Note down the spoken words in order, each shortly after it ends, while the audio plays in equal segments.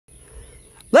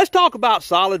Let's talk about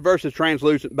solid versus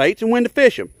translucent baits and when to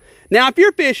fish them. Now, if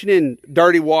you're fishing in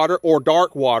dirty water or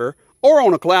dark water or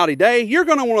on a cloudy day, you're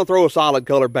going to want to throw a solid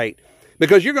color bait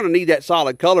because you're going to need that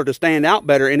solid color to stand out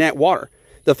better in that water.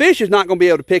 The fish is not going to be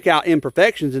able to pick out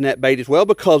imperfections in that bait as well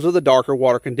because of the darker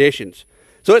water conditions.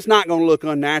 So it's not going to look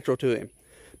unnatural to him.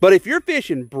 But if you're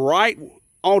fishing bright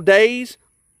all days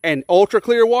and ultra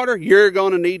clear water, you're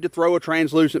going to need to throw a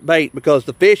translucent bait because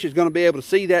the fish is going to be able to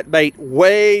see that bait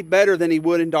way better than he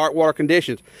would in dark water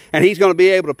conditions. And he's going to be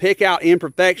able to pick out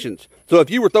imperfections. So if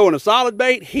you were throwing a solid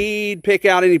bait, he'd pick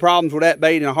out any problems with that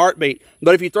bait in a heartbeat.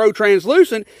 But if you throw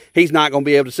translucent, he's not going to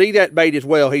be able to see that bait as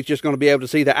well. He's just going to be able to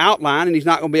see the outline, and he's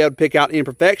not going to be able to pick out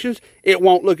imperfections. It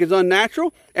won't look as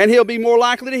unnatural, and he'll be more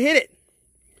likely to hit it.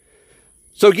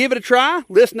 So give it a try.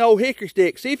 Listen to old Hickory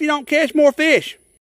Stick. See if you don't catch more fish.